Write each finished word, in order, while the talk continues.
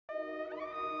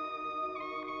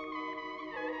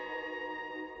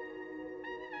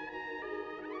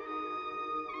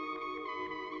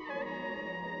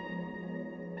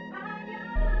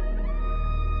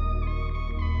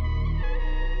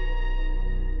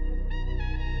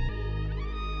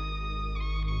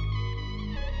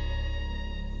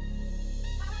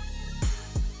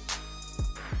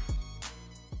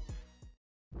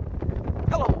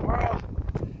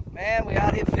man. We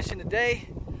out here fishing today.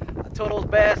 I tore those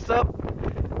bass up.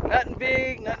 Nothing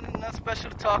big, nothing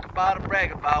special to talk about or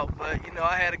brag about, but you know,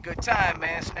 I had a good time,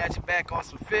 man, snatching back on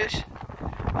some fish.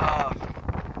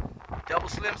 Double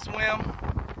slim swim,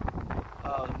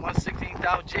 1/16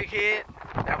 ounce jig head.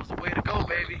 That was the way to go,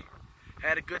 baby.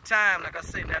 Had a good time, like I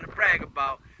say, nothing to brag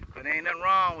about, but ain't nothing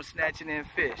wrong with snatching in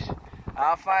fish.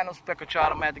 I'll find them speckled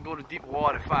trout. I'm gonna have to go to deeper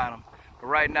water to find them. But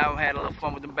right now, I had a little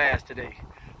fun with them bass today.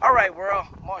 All right, world,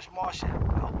 Marsh out.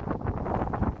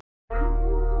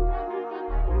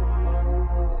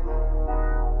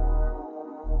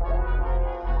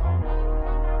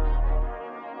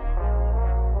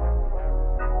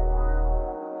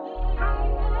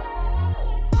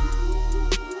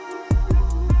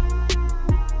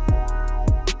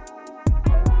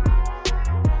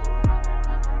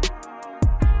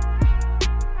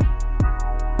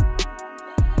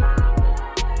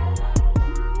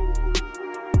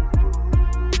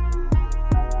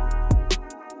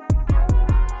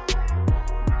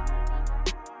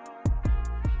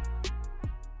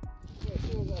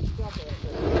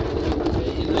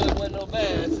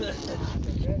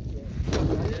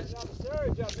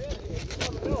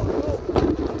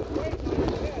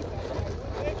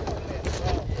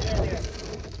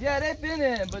 Yeah, they've been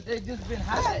in, but they just been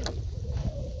hiding.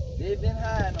 They've been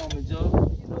hiding on me,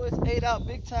 Joe. You know, it's ate out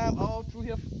big time all through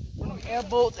here from them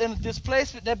airboats and the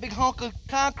displacement. That big hunk of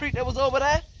concrete that was over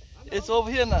there, it's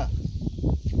over here now. I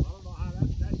don't know how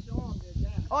that storm did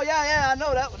that. Oh yeah, I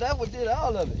know that what did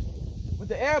all of it. But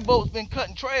the airboats been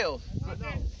cutting trails. I know about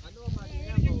the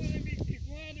airboats.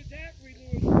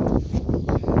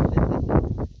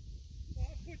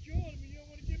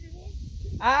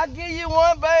 I'll give you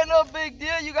one, but ain't no big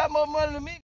deal. You got more money than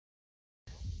me.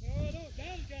 No,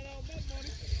 Dad's got all my money.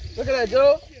 Look at that,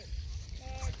 Joe.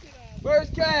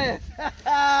 First cast.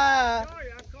 I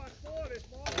caught 4 this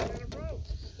morning in a row.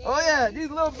 Oh yeah,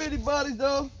 these little bitty buddies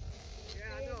though. Yeah,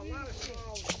 I know, a lot of small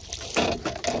ones. A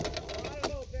lot of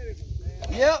little bitty ones,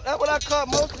 man. Yep, that's what I caught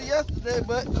mostly yesterday,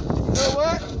 but you know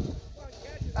what?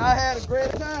 I had a great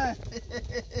time. This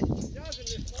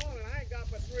morning, I ain't got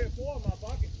but 3 or 4 in my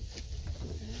bucket.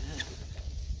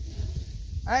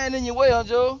 I ain't in your way, huh,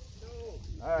 Joe? No.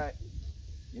 All right.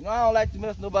 You know I don't like to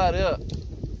mess nobody up.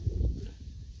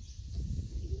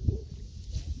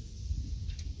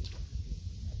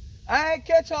 I ain't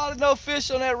catch all of no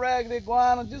fish on that ragged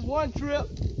iguana. Just one trip.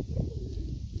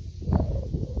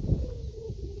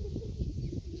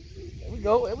 There we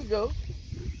go. There we go.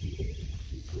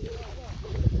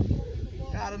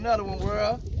 Got another one,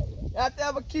 world. You have to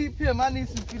ever keep him. I need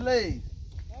some fillets.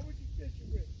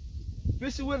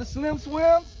 Fishing with a slim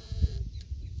swim.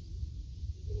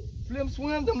 Slim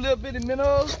swim, them little bitty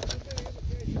minnows. That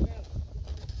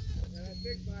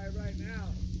big fire right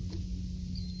now.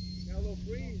 Got a little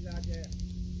breeze out there.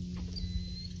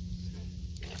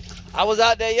 I was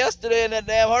out there yesterday in that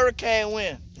damn hurricane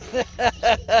wind. And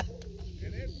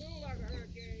it blew like a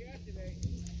hurricane yesterday.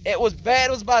 It was bad.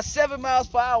 It was about 7 miles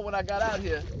per hour when I got out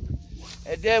here.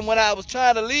 And then when I was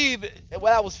trying to leave,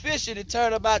 when I was fishing, it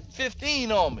turned about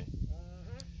 15 on me.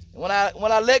 When I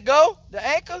let go, the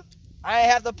anchor, I ain't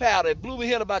have to paddle. It blew me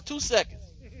here in about 2 seconds.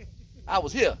 I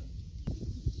was here.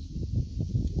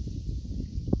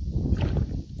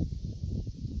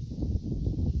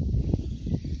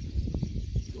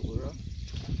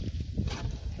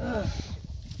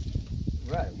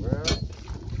 Right, well,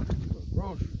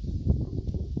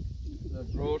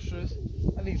 groceries.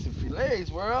 I need some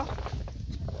fillets, world.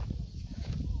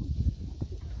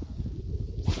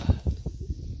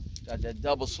 Got that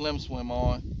double slim swim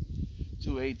on.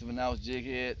 2/8 of an ounce jig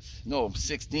heads. No,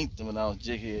 1/16 of an ounce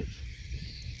jig heads.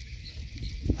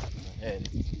 This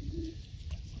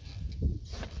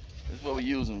is what we're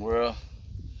using, world.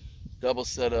 Double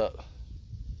setup.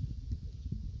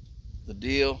 The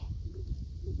deal.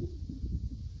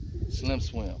 Slim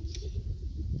swims.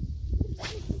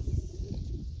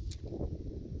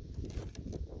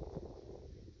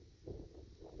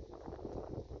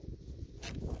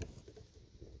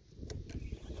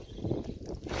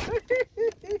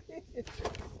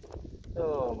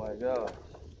 Oh my gosh.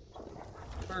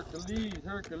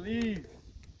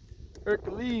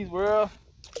 Hercules, world.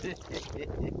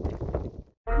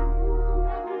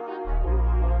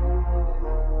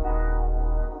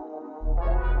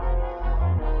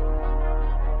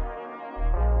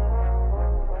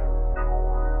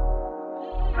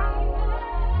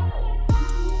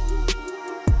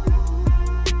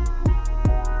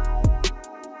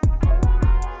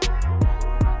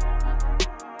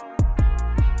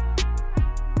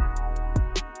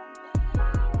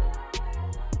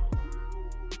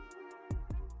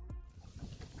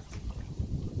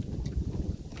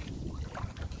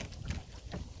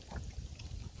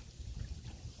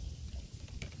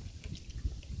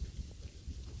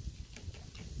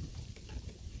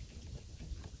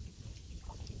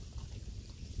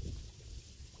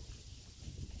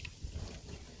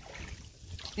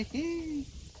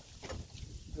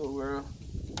 Go world.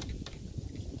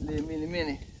 Little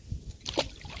mini.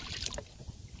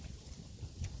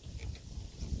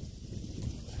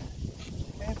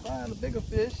 Can't find a bigger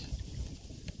fish.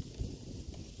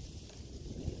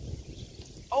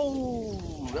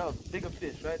 Oh, that was a bigger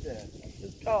fish right there.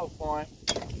 Just called for him.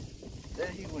 There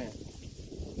he went.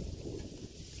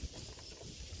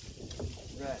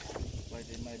 Right. Like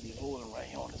they might be holding right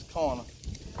here on this corner.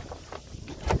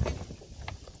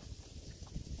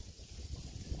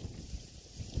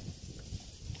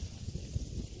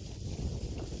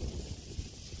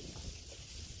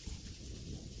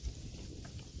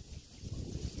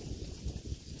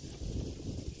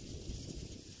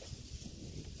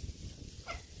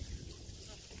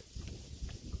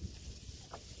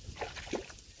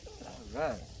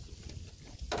 Right.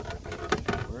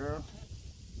 Well,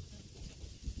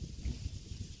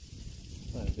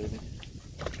 right, baby.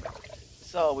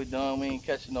 That's all we done. We ain't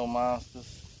catching no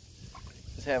monsters.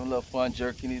 Just having a little fun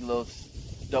jerking these little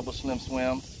double slim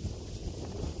swims.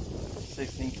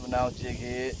 16th of an ounce jig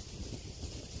head.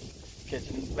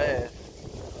 Catching these bass.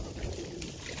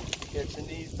 Catching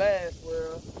these bass,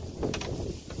 world.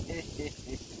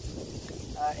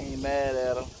 I ain't mad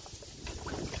at them.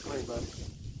 Wait, buddy.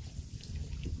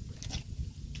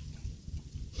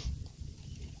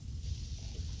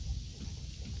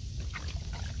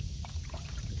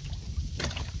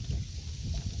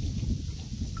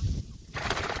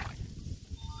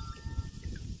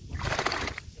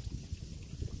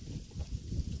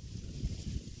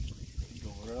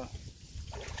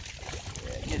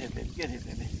 Get it,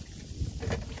 baby.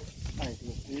 Nice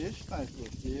little fish, nice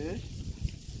little fish.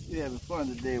 We having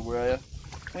fun today, world.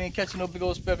 We ain't catching no big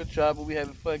old speckled trout, but we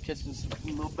having fun catching some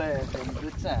little bass, having a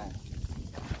good time.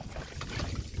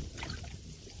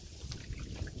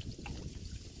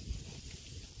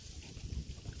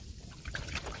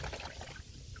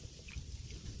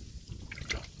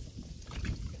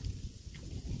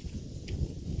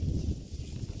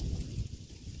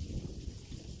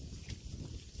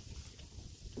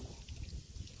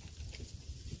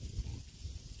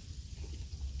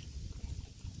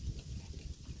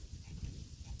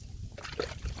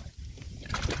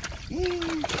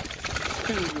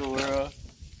 Here you go, world.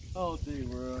 Oh, day,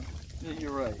 world. Yeah,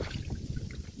 you're right.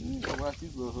 You gotta watch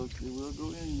these little hooks. They will go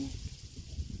in you.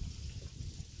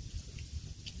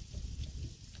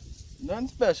 Nothing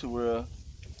special, world.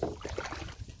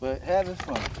 But having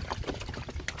fun.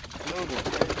 Know that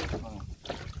having fun.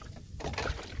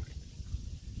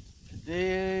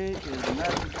 Today is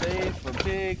not the day for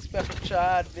big special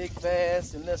trout, big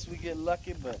bass, unless we get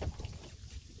lucky. But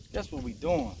that's what we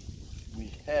doing. We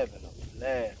having a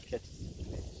blast catching some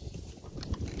fish.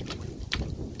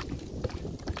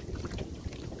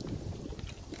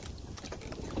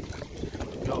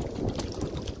 Go.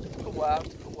 Took a while.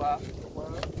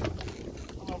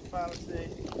 I'm gonna finally say,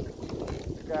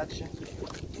 gotcha.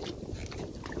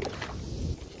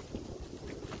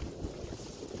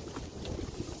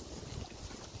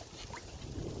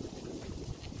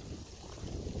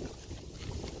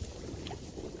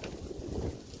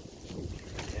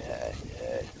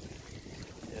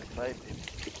 Right, baby.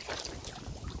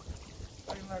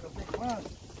 Fighting like a big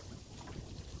monster.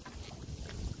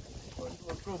 Going to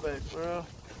a throwback, bro.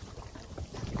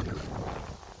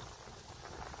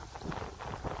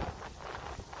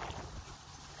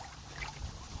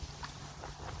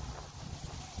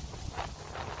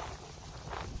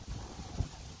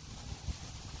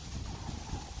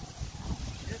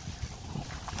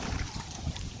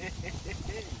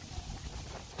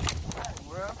 Alright,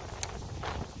 bro.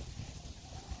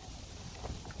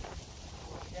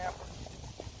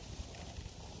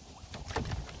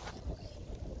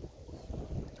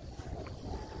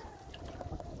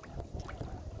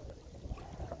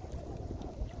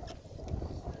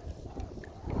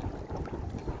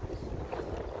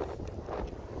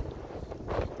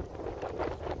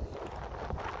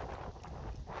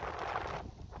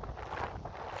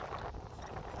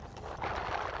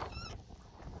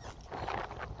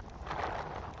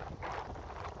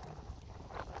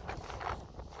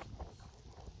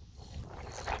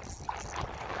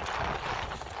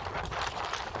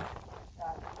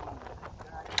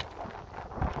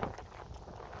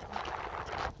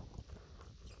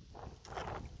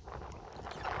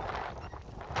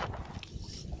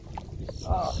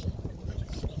 Oh.